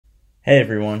Hey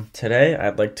everyone, today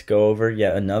I'd like to go over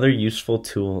yet another useful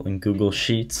tool in Google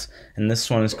Sheets, and this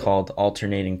one is called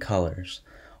alternating colors.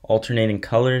 Alternating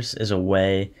colors is a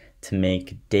way to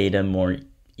make data more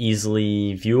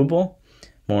easily viewable,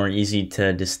 more easy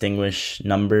to distinguish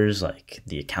numbers like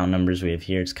the account numbers we have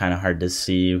here. It's kind of hard to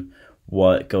see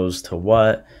what goes to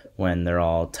what when they're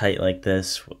all tight like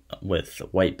this with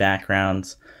white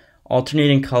backgrounds.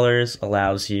 Alternating colors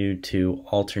allows you to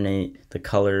alternate the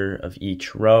color of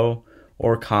each row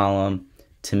or column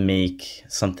to make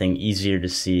something easier to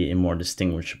see and more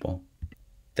distinguishable.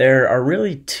 There are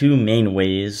really two main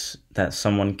ways that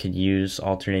someone could use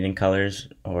alternating colors,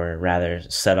 or rather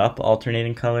set up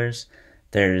alternating colors.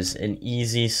 There's an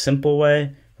easy, simple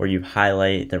way where you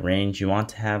highlight the range you want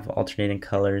to have alternating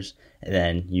colors, and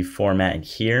then you format and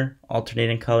here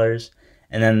alternating colors.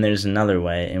 And then there's another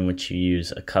way in which you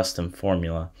use a custom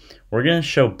formula. We're going to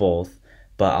show both,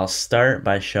 but I'll start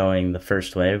by showing the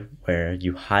first way where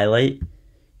you highlight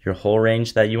your whole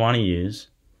range that you want to use,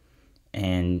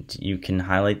 and you can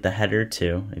highlight the header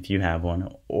too if you have one,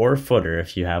 or footer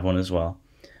if you have one as well.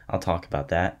 I'll talk about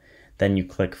that. Then you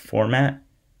click Format,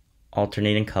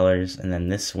 Alternating Colors, and then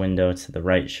this window to the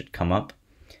right should come up.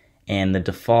 And the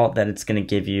default that it's going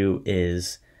to give you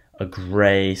is a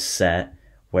gray set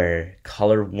where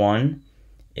color 1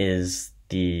 is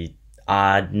the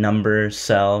odd number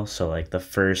cell, so like the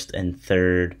first and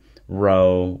third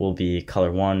row will be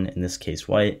color 1, in this case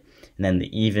white, and then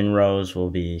the even rows will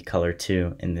be color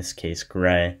 2, in this case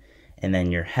gray, and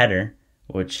then your header,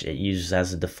 which it uses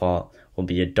as a default, will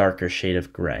be a darker shade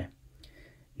of gray.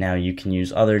 Now you can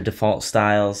use other default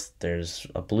styles. There's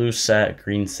a blue set, a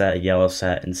green set, a yellow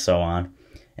set, and so on.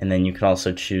 And then you can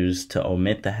also choose to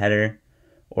omit the header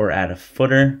or add a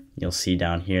footer. You'll see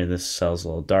down here this cell's a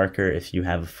little darker. If you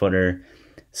have a footer,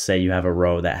 say you have a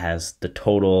row that has the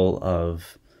total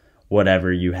of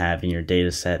whatever you have in your data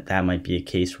set, that might be a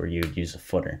case where you would use a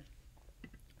footer.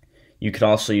 You could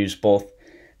also use both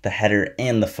the header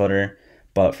and the footer,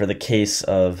 but for the case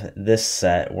of this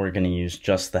set, we're going to use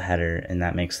just the header, and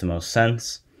that makes the most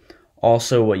sense.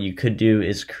 Also, what you could do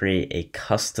is create a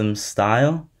custom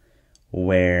style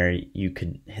where you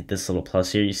could hit this little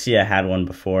plus here. You see I had one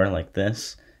before like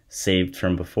this, saved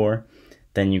from before.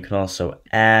 Then you could also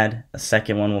add a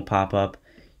second one, will pop up.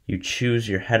 You choose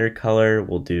your header color,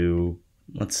 we'll do,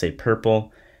 let's say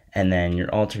purple, and then your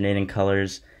alternating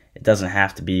colors. It doesn't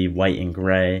have to be white and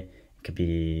gray. It could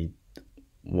be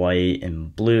white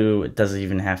and blue. It doesn't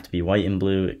even have to be white and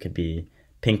blue. It could be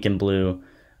pink and blue,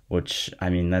 which, I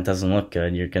mean, that doesn't look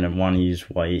good. You're going to want to use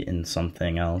white and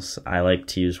something else. I like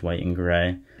to use white and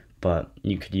gray, but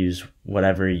you could use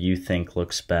whatever you think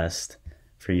looks best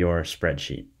for your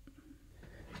spreadsheet.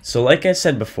 So like I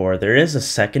said before, there is a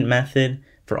second method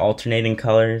for alternating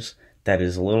colors that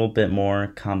is a little bit more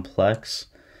complex.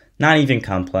 Not even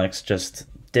complex, just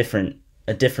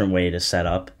a different way to set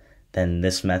up than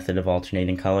this method of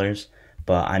alternating colors.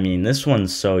 But I mean, this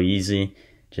one's so easy.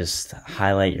 Just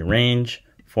highlight your range,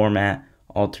 format,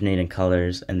 alternating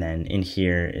colors, and then in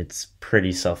here it's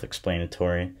pretty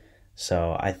self-explanatory.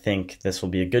 So I think this will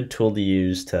be a good tool to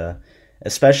use to,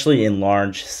 especially in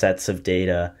large sets of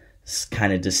data,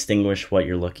 kind of distinguish what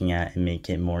you're looking at and make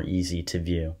it more easy to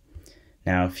view.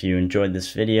 Now, if you enjoyed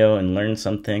this video and learned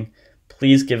something,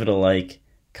 please give it a like,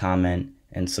 comment,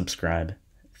 and subscribe.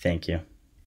 Thank you.